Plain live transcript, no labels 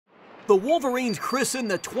The Wolverines christen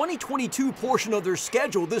the 2022 portion of their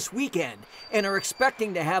schedule this weekend and are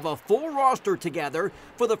expecting to have a full roster together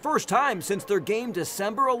for the first time since their game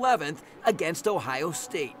December 11th against Ohio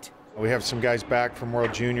State. We have some guys back from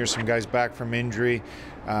World Juniors, some guys back from injury,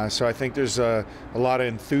 so I think there's a lot of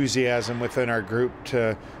enthusiasm within our group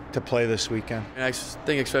to play this weekend. And I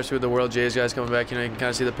think especially with the World Jays guys coming back, you can kind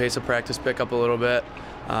of see the pace of practice pick up a little bit.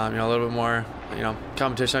 A little bit more,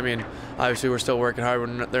 competition. I mean, obviously we're still working hard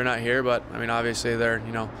when they're not here, but I mean, obviously they're,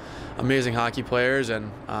 amazing hockey players, and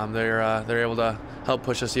they're able to help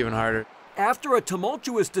push us even harder. After a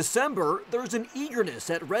tumultuous December, there's an eagerness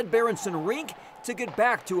at Red Berenson Rink to get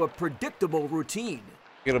back to a predictable routine.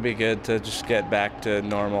 It'll be good to just get back to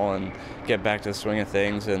normal and get back to the swing of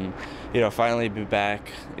things, and finally be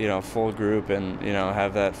back, full group, and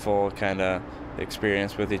have that full kind of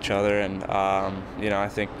experience with each other, and I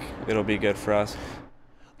think it'll be good for us.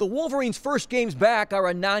 The Wolverines' first games back are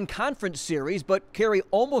a non-conference series, but carry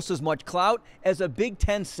almost as much clout as a Big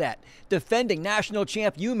Ten set. Defending national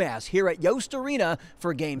champ UMass here at Yost Arena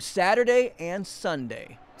for games Saturday and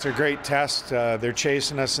Sunday. It's a great test. They're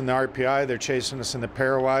chasing us in the RPI, they're chasing us in the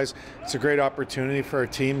pairwise. It's a great opportunity for our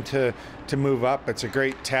team to move up. It's a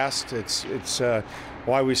great test. It's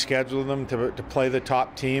why we scheduled them to play the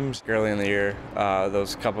top teams. Early in the year,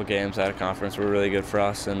 those couple games out of conference were really good for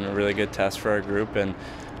us and a really good test for our group. And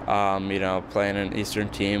playing an Eastern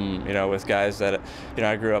team, with guys that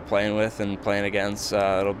I grew up playing with and playing against,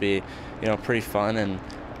 it'll be pretty fun, and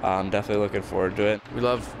I'm definitely looking forward to it. We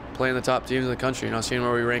love playing the top teams in the country, seeing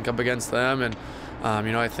where we rank up against them, and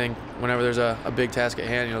I think whenever there's a big task at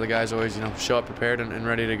hand, the guys always show up prepared and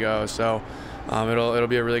ready to go. So it'll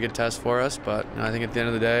be a really good test for us. But I think at the end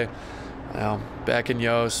of the day, back in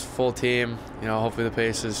Yost, full team. Hopefully the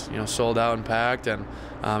pace is sold out and packed, and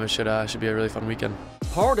it should be a really fun weekend.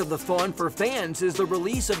 Part of the fun for fans is the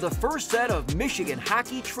release of the first set of Michigan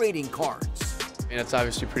hockey trading cards. It's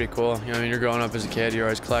obviously pretty cool. You're growing up as a kid, you're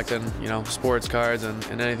always collecting, sports cards and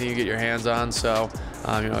anything you get your hands on. So,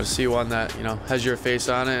 to see one that, has your face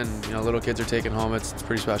on it and, little kids are taking home, it's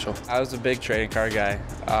pretty special. I was a big trading card guy.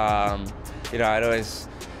 I'd always,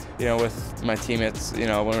 with my teammates,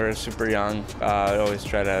 when we were super young, I'd always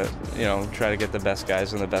try to get the best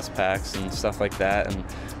guys in the best packs and stuff like that. And,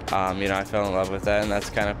 I fell in love with that, and that's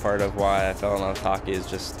kind of part of why I fell in love with hockey, is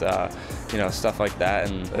just, stuff like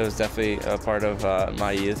that. And it was definitely a part of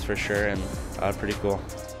my youth for sure, and pretty cool.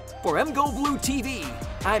 For MGO Blue TV,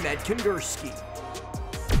 I'm Ed Kongursky.